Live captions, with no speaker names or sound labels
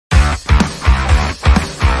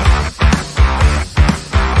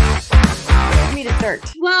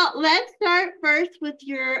start? Well, let's start first with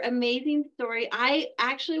your amazing story. I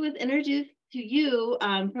actually was introduced to you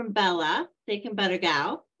from Bella, Steak and Butter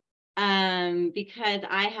Gal, because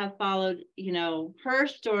I have followed, her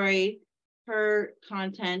story, her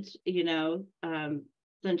content,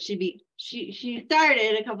 since she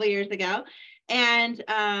started a couple of years ago, and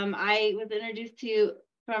I was introduced to you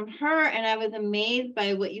from her, and I was amazed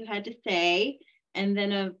by what you had to say, and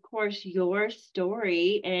then of course your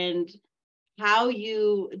story and how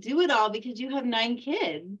you do it all, because you have 9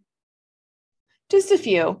 kids. Just a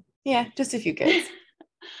few. Yeah, just a few kids.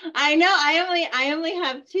 I know. I only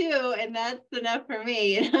have 2, and that's enough for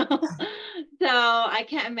me, So I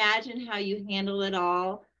can't imagine how you handle it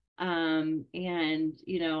all, and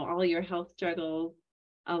all your health struggles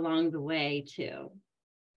along the way too.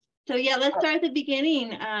 So yeah, let's start at the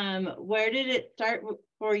beginning. Where did it start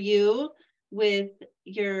for you with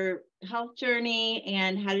your health journey,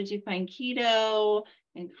 and how did you find keto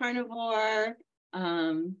and carnivore?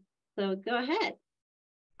 So go ahead.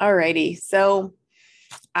 Alrighty. So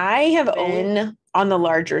I have been on the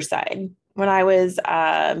larger side. When I was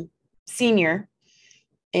a senior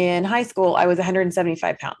in high school, I was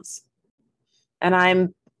 175 pounds, and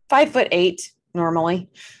I'm 5'8" normally.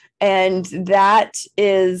 And that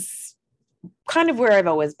is kind of where I've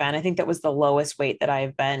always been. I think that was the lowest weight that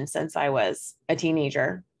I've been since I was a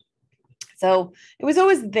teenager. So it was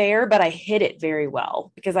always there, but I hid it very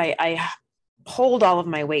well because I hold all of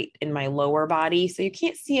my weight in my lower body. So you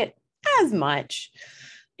can't see it as much.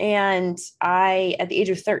 And I, at the age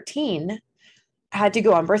of 13, had to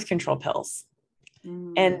go on birth control pills.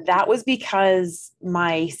 And that was because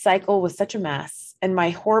my cycle was such a mess and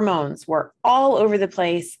my hormones were all over the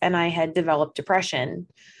place. And I had developed depression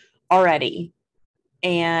already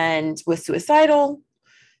and was suicidal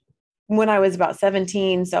when I was about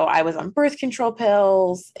 17. So I was on birth control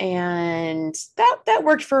pills, and that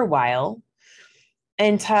worked for a while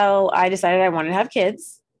until I decided I wanted to have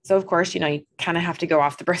kids. So of course, you kind of have to go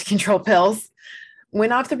off the birth control pills.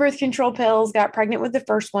 Went off the birth control pills, got pregnant with the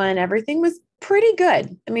first one. Everything was pretty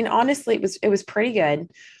good. I mean, honestly, it was pretty good.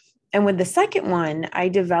 And with the second one, I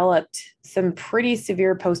developed some pretty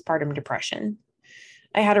severe postpartum depression.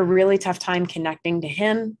 I had a really tough time connecting to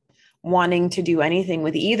him, wanting to do anything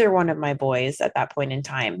with either one of my boys at that point in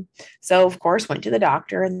time. So of course, went to the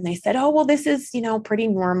doctor, and they said, oh, well, this is, pretty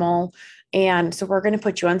normal. And so we're going to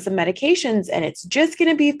put you on some medications, and it's just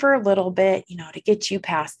going to be for a little bit, to get you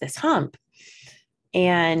past this hump.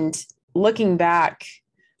 And looking back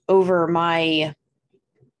over my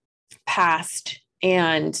past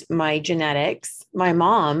and my genetics, my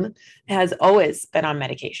mom has always been on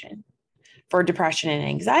medication for depression and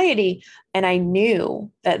anxiety. And I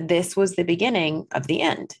knew that this was the beginning of the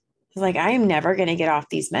end. I was like, I am never going to get off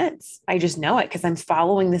these meds. I just know it because I'm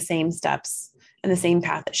following the same steps and the same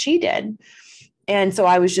path that she did. And so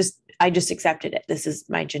I just accepted it. This is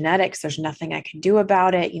my genetics. There's nothing I can do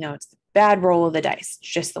about it. It's the bad roll of the dice. It's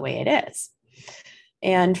just the way it is.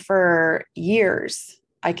 And for years,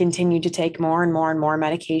 I continued to take more and more and more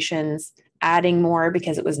medications, adding more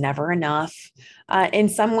because it was never enough. In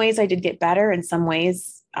some ways I did get better. In some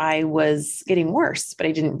ways I was getting worse, but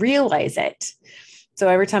I didn't realize it. So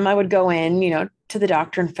every time I would go in, to the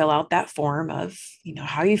doctor and fill out that form of,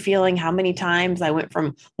 how are you feeling? How many times? I went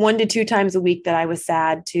from 1 to 2 times a week that I was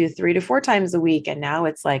sad to 3 to 4 times a week. And now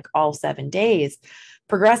it's like all 7 days,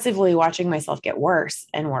 progressively watching myself get worse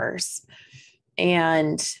and worse.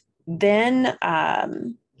 And then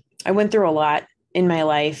I went through a lot in my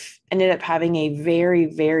life, ended up having a very,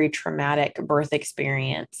 very traumatic birth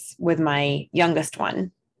experience with my youngest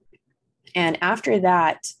one. And after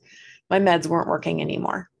that, my meds weren't working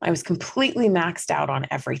anymore. I was completely maxed out on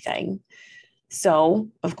everything. So,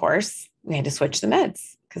 of course, we had to switch the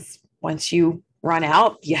meds because once you run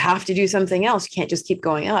out, you have to do something else. You can't just keep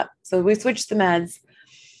going up. So we switched the meds,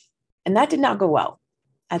 and that did not go well.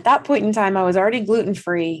 At that point in time, I was already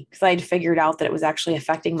gluten-free because I had figured out that it was actually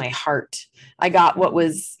affecting my heart. I got what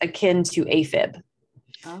was akin to AFib,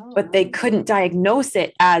 but they couldn't diagnose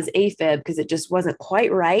it as AFib because it just wasn't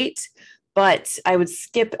quite right. But I would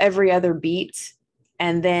skip every other beat,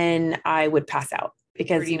 and then I would pass out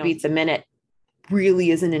because beats a minute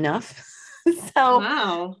really isn't enough.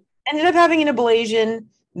 So ended up having an ablation,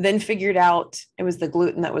 then figured out it was the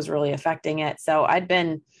gluten that was really affecting it. So I'd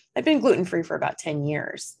been gluten-free for about 10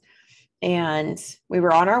 years. And we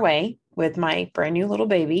were on our way with my brand new little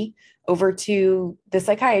baby over to the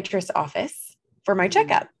psychiatrist's office for my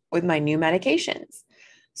checkup with my new medications.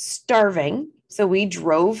 Starving. So we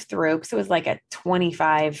drove through, because it was like a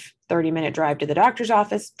 25, 30-minute drive to the doctor's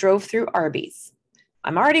office, drove through Arby's.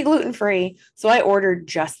 I'm already gluten-free, so I ordered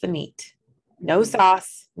just the meat. no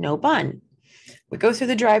sauce, no bun. We go through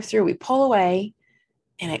the drive-through, we pull away,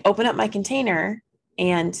 and I open up my container,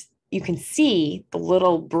 and you can see the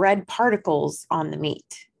little bread particles on the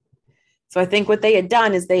meat. So I think what they had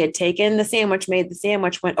done is they had taken the sandwich, made the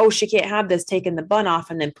sandwich, went, oh, she can't have this, taken the bun off,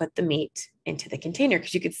 and then put the meat into the container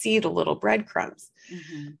because you could see the little breadcrumbs.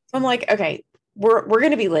 Mm-hmm. So I'm like, okay, we're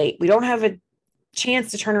going to be late. We don't have a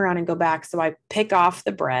chance to turn around and go back. So I pick off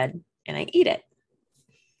the bread and I eat it.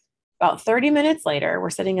 About 30 minutes later, we're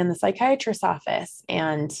sitting in the psychiatrist's office,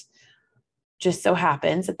 and just so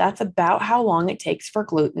happens that that's about how long it takes for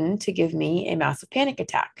gluten to give me a massive panic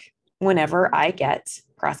attack whenever I get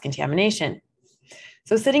cross-contamination.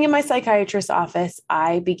 So sitting in my psychiatrist's office,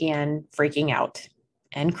 I began freaking out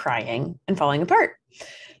and crying and falling apart.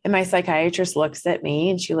 And my psychiatrist looks at me,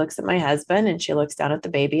 and she looks at my husband, and she looks down at the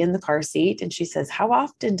baby in the car seat, and she says, how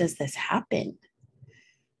often does this happen?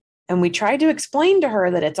 And we tried to explain to her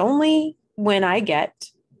that it's only when I get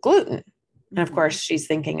gluten. And of course, she's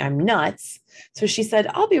thinking I'm nuts. So she said,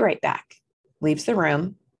 I'll be right back. Leaves the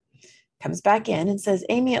room, comes back in and says,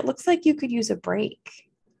 Amy, it looks like you could use a break.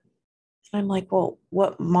 And I'm like, well,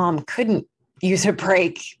 what mom couldn't use a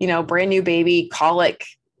break? You know, brand new baby, colic,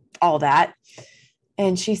 all that.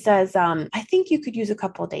 And she says, I think you could use a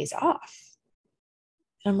couple of days off.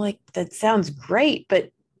 And I'm like, that sounds great,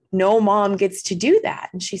 but no mom gets to do that.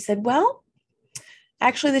 And she said, well,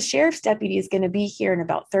 actually, the sheriff's deputy is going to be here in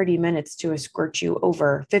about 30 minutes to escort you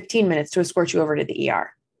over, 15 minutes to escort you over to the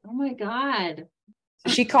ER. Oh my God.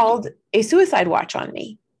 So she called a suicide watch on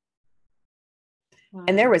me. Wow.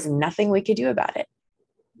 And there was nothing we could do about it.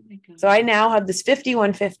 Oh, so I now have this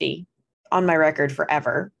 5150 on my record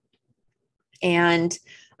forever. And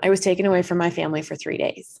I was taken away from my family for 3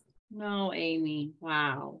 days. No, Amy.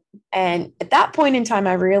 Wow. And at that point in time,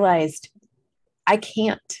 I realized I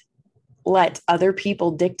can't let other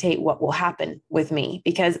people dictate what will happen with me,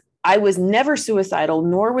 because I was never suicidal,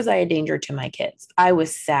 nor was I a danger to my kids. I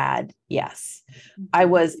was sad. Yes. Mm-hmm. I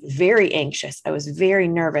was very anxious. I was very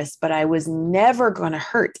nervous, but I was never going to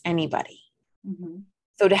hurt anybody. Mm-hmm.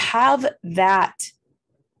 So to have that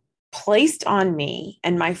placed on me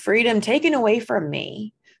and my freedom taken away from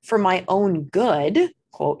me for my own good,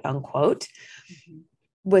 quote unquote, mm-hmm.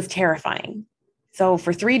 was terrifying. So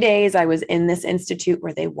for 3 days, I was in this institute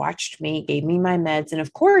where they watched me, gave me my meds. And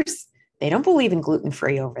of course, they don't believe in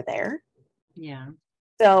gluten-free over there. Yeah.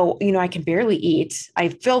 So, you know, I can barely eat. I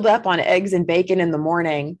filled up on eggs and bacon in the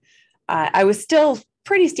morning. I was still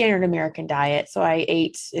pretty standard American diet. So I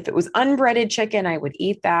ate, if it was unbreaded chicken, I would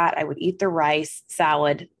eat that. I would eat the rice,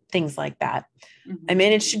 salad, things like that. Mm-hmm. I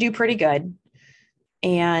managed to do pretty good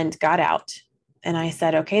and got out. And I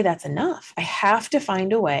said, okay, that's enough. I have to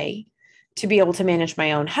find a way to be able to manage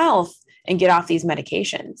my own health and get off these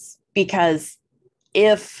medications. Because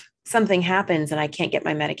if something happens and I can't get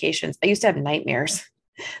my medications, I used to have nightmares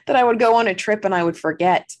that I would go on a trip and I would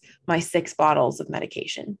forget my 6 bottles of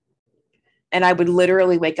medication. And I would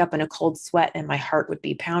literally wake up in a cold sweat and my heart would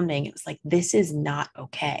be pounding. It was like, this is not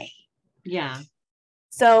okay. Yeah.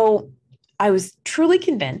 So I was truly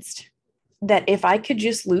convinced that if I could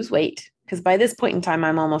just lose weight, because by this point in time,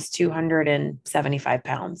 I'm almost 275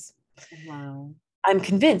 pounds. Wow. I'm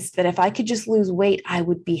convinced that if I could just lose weight, I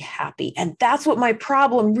would be happy. And that's what my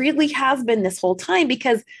problem really has been this whole time,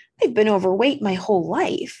 because I've been overweight my whole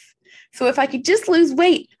life. So if I could just lose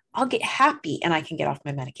weight, I'll get happy and I can get off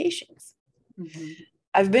my medications. Mm-hmm.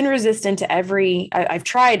 I've been resistant to I've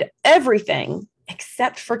tried everything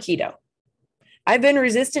except for keto. I've been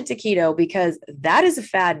resistant to keto because that is a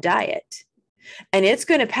fad diet and it's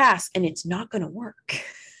going to pass and it's not going to work.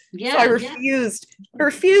 Yeah, so I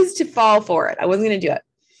refused to fall for it. I wasn't going to do it.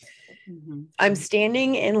 Mm-hmm. I'm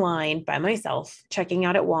standing in line by myself, checking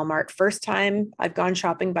out at Walmart. First time I've gone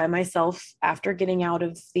shopping by myself after getting out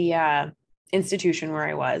of the institution where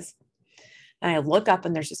I was. And I look up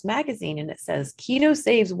and there's this magazine and it says, Keto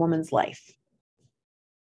Saves Woman's Life.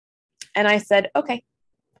 And I said, okay,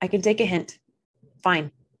 I can take a hint.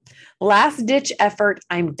 Fine. Last ditch effort.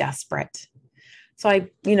 I'm desperate. So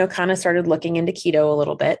I, kind of started looking into keto a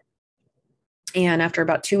little bit. And after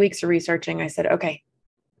about 2 weeks of researching, I said, okay,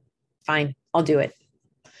 fine, I'll do it.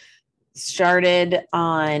 Started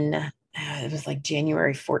on, it was like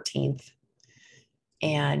January 14th.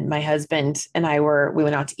 And my husband and I we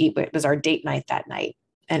went out to eat. It was our date night that night.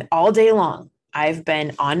 And all day long, I've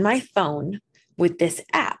been on my phone with this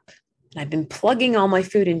app. And I've been plugging all my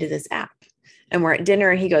food into this app. And we're at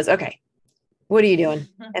dinner and he goes, okay, what are you doing?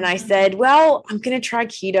 And I said, well, I'm going to try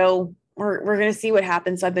keto. We're going to see what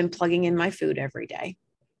happens. So I've been plugging in my food every day.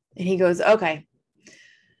 And he goes, okay,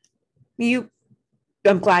 I'm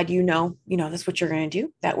glad that's what you're going to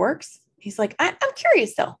do. That works. He's like, I'm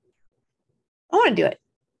curious though. I want to do it.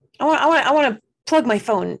 I want to plug my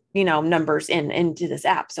phone, numbers into this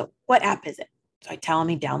app. So what app is it? So I tell him,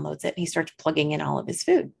 he downloads it and he starts plugging in all of his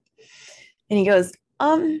food. And he goes,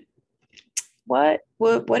 what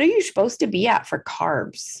are you supposed to be at for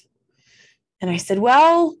carbs? And I said,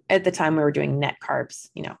 well, at the time we were doing net carbs,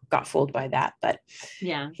 got fooled by that. But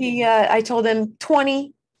yeah, I told him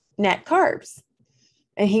 20 net carbs.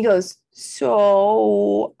 And he goes,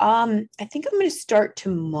 so I think I'm going to start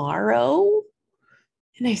tomorrow.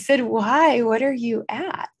 And I said, why? What are you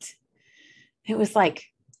at? It was like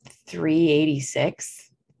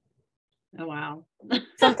 386. Oh, wow.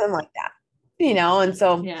 Something like that, and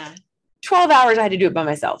so yeah, 12 hours I had to do it by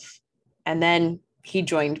myself. And then he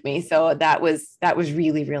joined me. So that was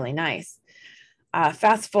really, really nice.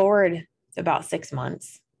 Fast forward about 6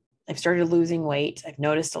 months, I've started losing weight. I've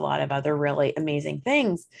noticed a lot of other really amazing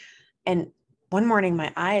things. And one morning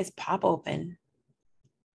my eyes pop open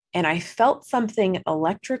and I felt something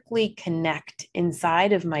electrically connect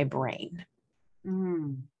inside of my brain.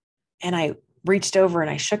 And I reached over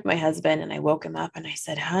and I shook my husband and I woke him up and I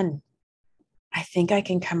said, "Hun, I think I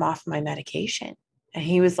can come off my medication." And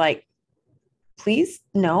he was like, "Please,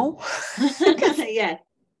 no." yeah,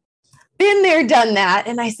 Been there, done that.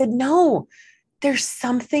 And I said, "No, there's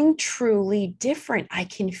something truly different. I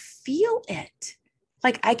can feel it.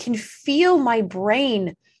 Like I can feel my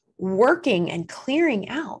brain working and clearing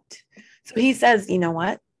out." So he says, "You know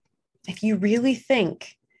what? If you really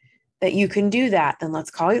think that you can do that, then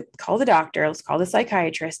let's call the doctor, let's call the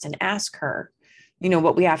psychiatrist and ask her,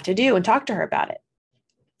 what we have to do and talk to her about it."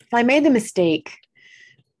 I made the mistake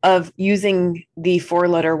of using the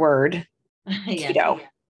 4-letter word keto.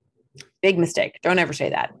 Big mistake. Don't ever say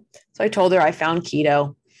that. So I told her I found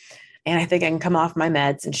keto and I think I can come off my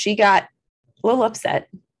meds. And she got a little upset.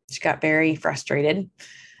 She got very frustrated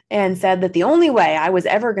and said that the only way I was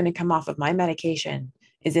ever going to come off of my medication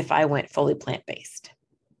is if I went fully plant-based.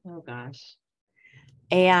 Oh gosh.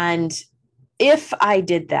 And if I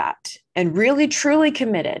did that and really truly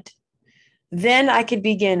committed, then I could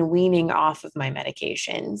begin weaning off of my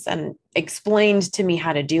medications, and explained to me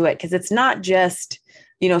how to do it. Cause it's not just,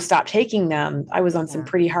 stop taking them. I was on some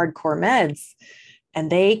pretty hardcore meds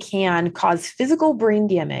and they can cause physical brain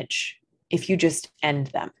damage if you just end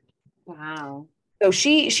them. Wow. So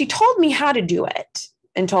she told me how to do it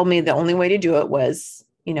and told me the only way to do it was,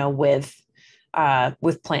 with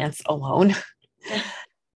plants alone.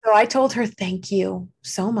 So I told her, thank you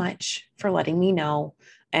so much for letting me know.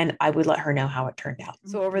 And I would let her know how it turned out.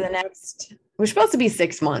 So over the next, it was supposed to be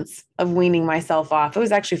 6 months of weaning myself off. It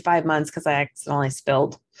was actually 5 months because I accidentally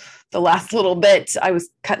spilled the last little bit. I was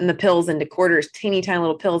cutting the pills into quarters, teeny tiny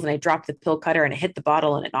little pills, and I dropped the pill cutter and it hit the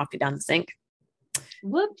bottle and it knocked it down the sink.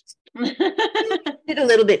 Whoops. Did a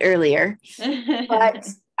little bit earlier, but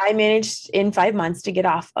I managed in 5 months to get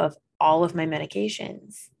off of all of my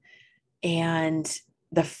medications. And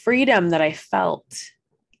the freedom that I felt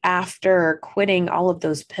after quitting all of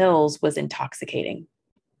those pills was intoxicating.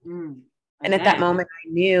 And at that moment, I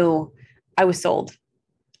knew I was sold.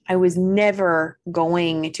 I was never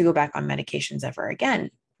going to go back on medications ever again.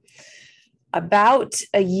 About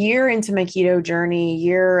a year into my keto journey,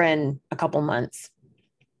 year and a couple months,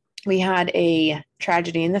 we had a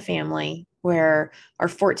tragedy in the family where our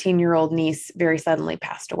 14-year-old niece very suddenly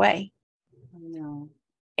passed away. Oh, no.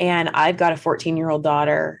 And I've got a 14-year-old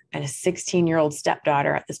daughter and a 16-year-old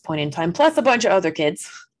stepdaughter at this point in time, plus a bunch of other kids.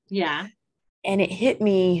 Yeah. And it hit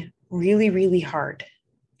me really, really hard.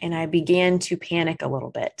 And I began to panic a little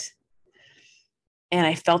bit. And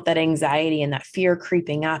I felt that anxiety and that fear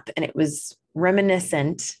creeping up. And it was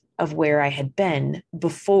reminiscent of where I had been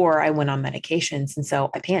before I went on medications. And so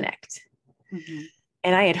I panicked.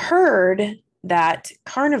 And I had heard that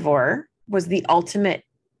carnivore was the ultimate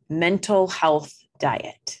mental health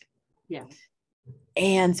diet. Yeah.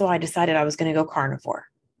 And so I decided I was going to go carnivore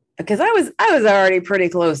because I was already pretty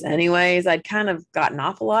close anyways. I'd kind of gotten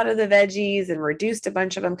off a lot of the veggies and reduced a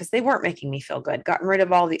bunch of them because they weren't making me feel good. Gotten rid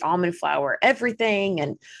of all the almond flour, everything,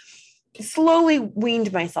 and slowly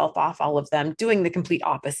weaned myself off all of them, doing the complete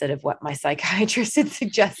opposite of what my psychiatrist had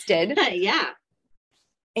suggested. Yeah.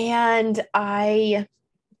 And I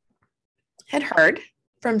had heard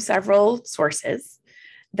from several sources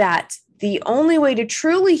that the only way to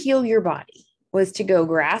truly heal your body was to go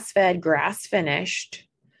grass-fed, grass-finished,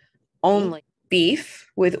 only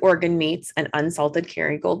beef with organ meats and unsalted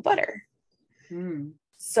Kerrygold butter.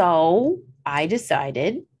 So I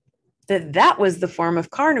decided that was the form of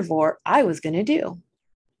carnivore I was going to do.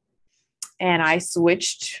 And I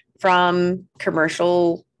switched from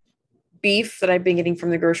commercial beef that I've been getting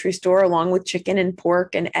from the grocery store, along with chicken and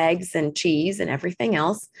pork and eggs and cheese and everything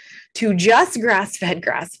else, to just grass-fed,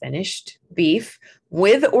 grass-finished beef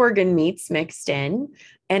with organ meats mixed in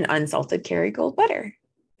and unsalted Kerrygold butter.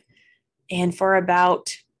 And for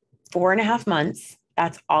about 4.5 months,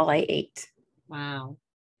 that's all I ate. Wow.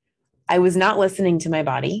 I was not listening to my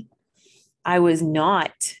body. I was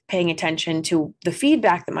not paying attention to the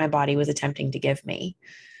feedback that my body was attempting to give me.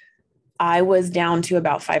 I was down to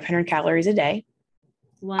about 500 calories a day.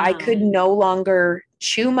 Wow. I could no longer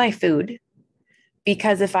chew my food,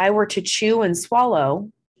 because if I were to chew and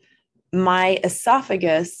swallow, my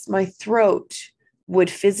esophagus, my throat would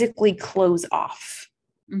physically close off,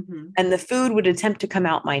 and the food would attempt to come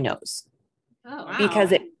out my nose. Oh, wow.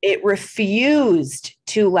 Because it refused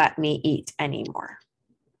to let me eat anymore.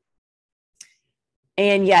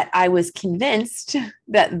 And yet I was convinced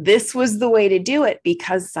that this was the way to do it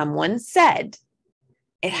because someone said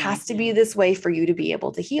it has to be this way for you to be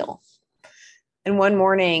able to heal. And one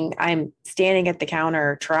morning I'm standing at the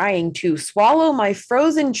counter trying to swallow my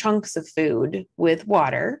frozen chunks of food with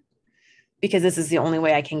water, because this is the only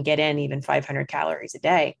way I can get in even 500 calories a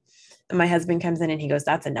day. And my husband comes in and he goes,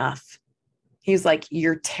 "That's enough." He's like,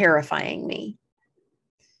 "You're terrifying me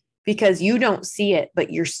because you don't see it,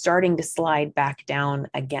 but you're starting to slide back down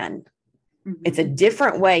again. It's a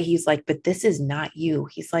different way." He's like, "But this is not you."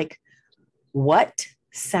 He's like, "What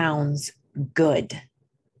sounds good?"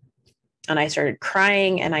 And I started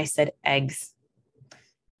crying and I said, "Eggs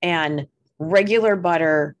and regular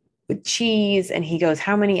butter with cheese." And he goes,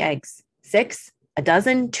 "How many eggs? 6, a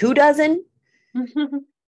dozen, 2 dozen?"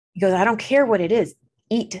 He goes, "I don't care what it is.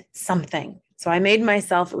 Eat something." So I made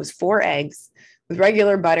myself, it was 4 eggs with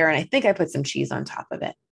regular butter. And I think I put some cheese on top of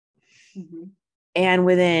it. And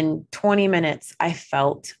within 20 minutes, I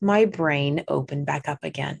felt my brain open back up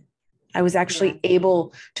again. I was actually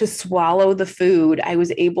able to swallow the food. I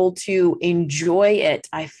was able to enjoy it.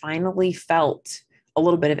 I finally felt a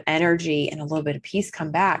little bit of energy and a little bit of peace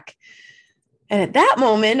come back. And at that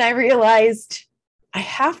moment, I realized I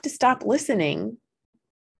have to stop listening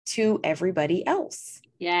to everybody else.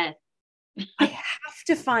 Yes. I have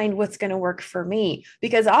to find what's going to work for me,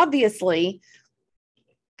 because obviously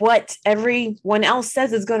what everyone else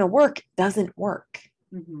says is going to work doesn't work.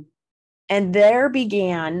 And there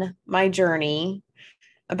began my journey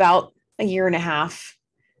about a year and a half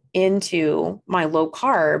into my low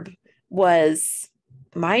carb, was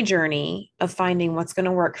my journey of finding what's going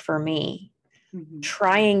to work for me,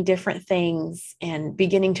 trying different things and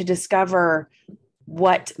beginning to discover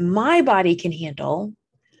what my body can handle.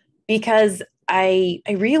 Because I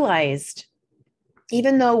realized,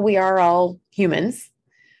 even though we are all humans,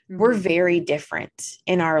 we're very different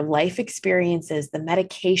in our life experiences, the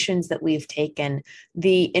medications that we've taken,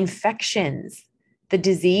 the infections, the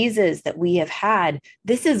diseases that we have had.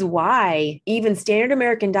 This is why even standard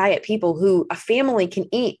American diet people, who a family can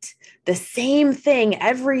eat the same thing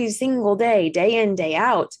every single day, day in, day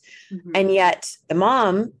out. And yet the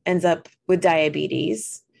mom ends up with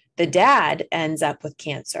diabetes. The dad ends up with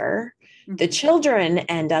cancer. The children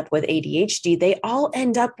end up with ADHD. They all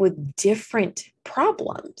end up with different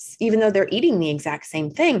problems, even though they're eating the exact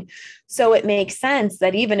same thing. So it makes sense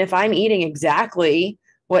that even if I'm eating exactly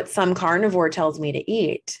what some carnivore tells me to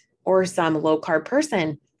eat, or some low carb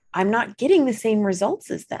person, I'm not getting the same results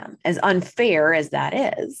as them, as unfair as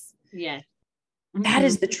that is. Yes. That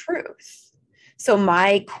is the truth. So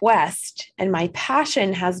my quest and my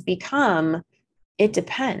passion has become, it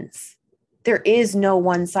depends. There is no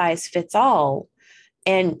one size fits all,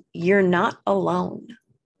 and you're not alone.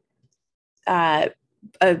 A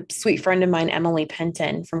sweet friend of mine, Emily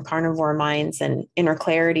Penton from Carnivore Minds and Inner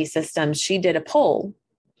Clarity Systems, she did a poll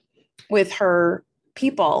with her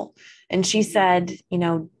people. And she said,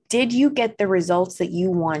 did you get the results that you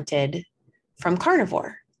wanted from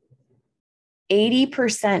carnivore?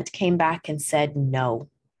 80% came back and said no.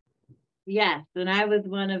 Yes, and I was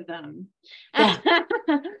one of them. Yeah,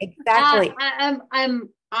 exactly.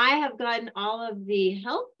 I have gotten all of the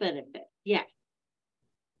health benefits. Yes.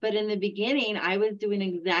 But in the beginning, I was doing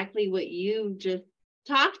exactly what you just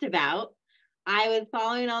talked about. I was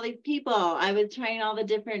following all these people. I was trying all the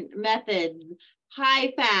different methods,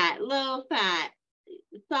 high fat, low fat,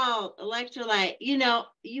 salt, electrolyte.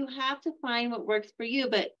 You have to find what works for you.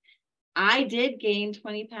 But I did gain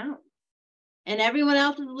 20 pounds. And everyone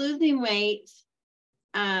else is losing weight.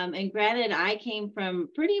 And granted, I came from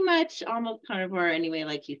pretty much almost carnivore anyway,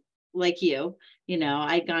 like you,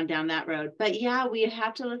 I'd gone down that road. But yeah, we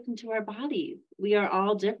have to listen to our bodies. We are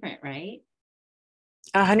all different, right?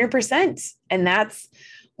 100%. And that's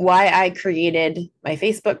why I created my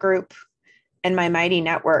Facebook group and my mighty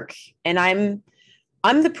network. And I'm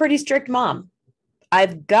the pretty strict mom.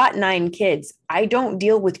 I've got 9 kids. I don't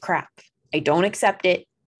deal with crap. I don't accept it.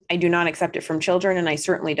 I do not accept it from children, and I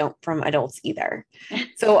certainly don't from adults either.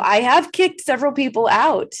 So I have kicked several people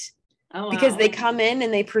out because they come in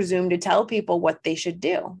and they presume to tell people what they should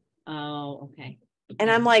do. Oh, okay.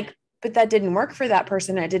 And I'm like, but that didn't work for that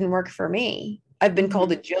person. It didn't work for me. I've been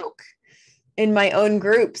called a joke. In my own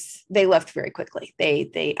groups, they left very quickly.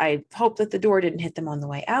 I hope that the door didn't hit them on the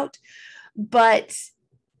way out. But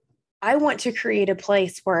I want to create a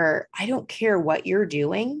place where I don't care what you're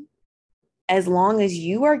doing, as long as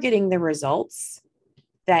you are getting the results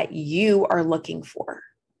that you are looking for.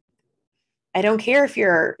 I don't care if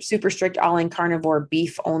you're super strict all in carnivore,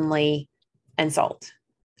 beef only, and salt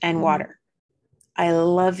and water. I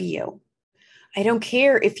love you. I don't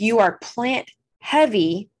care if you are plant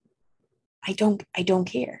heavy. I don't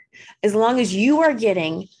care. As long as you are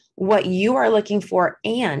getting what you are looking for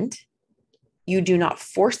and you do not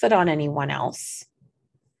force it on anyone else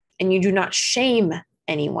and you do not shame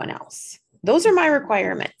anyone else. Those are my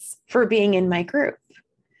requirements for being in my group.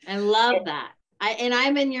 I love that.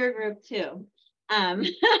 I'm in your group too.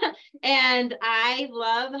 And I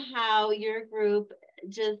love how your group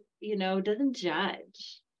just, doesn't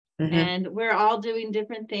judge. And we're all doing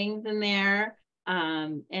different things in there.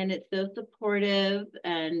 And it's so supportive,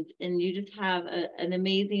 and you just have an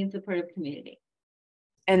amazing supportive community.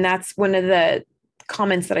 And that's one of the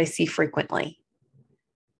comments that I see frequently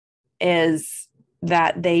is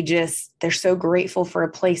that they're so grateful for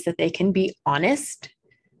a place that they can be honest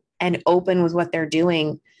and open with what they're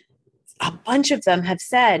doing. A bunch of them have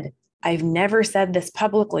said, I've never said this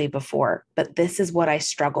publicly before, but this is what I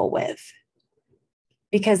struggle with.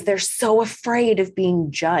 Because they're so afraid of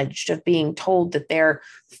being judged, of being told that they're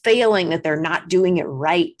failing, that they're not doing it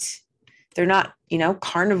right. They're not,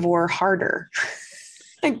 carnivore harder.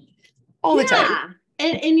 All the time.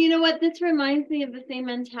 And you know what? This reminds me of the same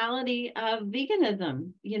mentality of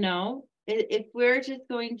veganism. If we're just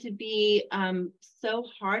going to be so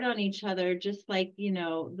hard on each other, just like,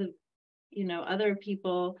 other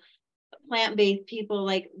people, plant-based people,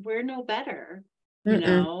 like we're no better.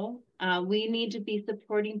 We need to be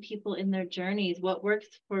supporting people in their journeys. What works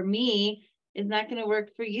for me is not going to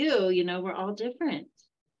work for you. We're all different.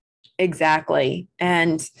 Exactly.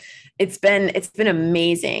 And it's been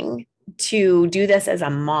amazing to do this as a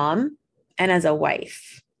mom and as a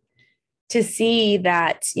wife, to see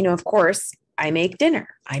that, of course, I make dinner,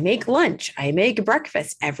 I make lunch, I make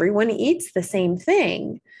breakfast. Everyone eats the same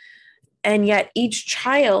thing. And yet each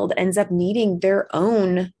child ends up needing their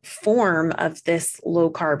own form of this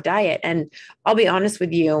low carb diet. And I'll be honest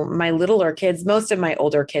with you, my littler kids, most of my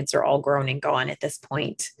older kids are all grown and gone at this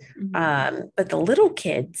point. But the little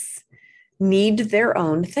kids need their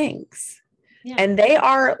own things. Yeah. And they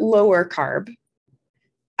are lower carb.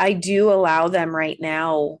 I do allow them right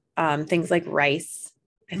now, things like rice.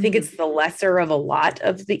 I think it's the lesser of a lot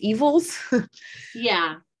of the evils.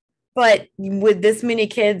 Yeah. But with this many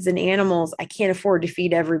kids and animals, I can't afford to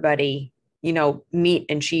feed everybody, meat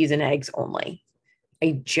and cheese and eggs only.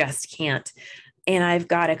 I just can't. And I've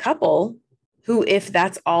got a couple who, if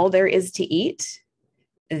that's all there is to eat,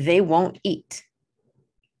 they won't eat.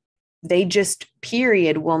 They just,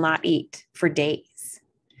 period, will not eat for days.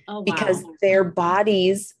 Oh, wow. Because their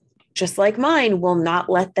bodies, just like mine, will not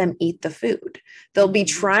let them eat the food. They'll be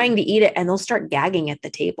trying to eat it and they'll start gagging at the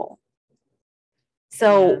table.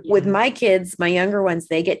 So with my kids, my younger ones,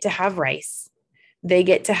 they get to have rice. They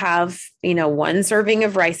get to have, 1 serving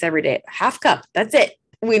of rice every day, half cup. That's it.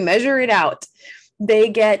 We measure it out. They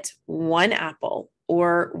get 1 apple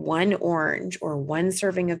or 1 orange or 1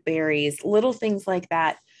 serving of berries, little things like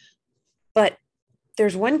that. But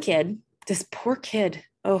there's one kid, this poor kid.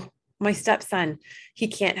 Oh, my stepson, he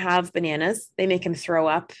can't have bananas. They make him throw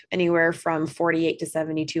up anywhere from 48 to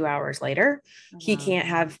 72 hours later. He can't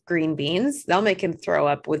have green beans. They'll make him throw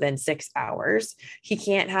up within 6 hours. He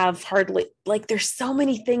can't have there's so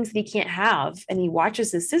many things that he can't have. And he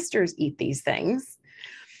watches his sisters eat these things.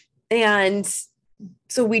 And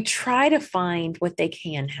so we try to find what they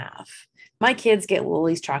can have. My kids get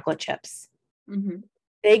Lily's chocolate chips.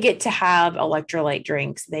 They get to have electrolyte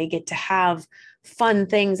drinks. They get to have fun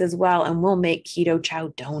things as well. And we'll make keto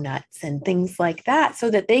chow donuts and things like that so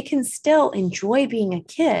that they can still enjoy being a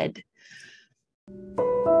kid.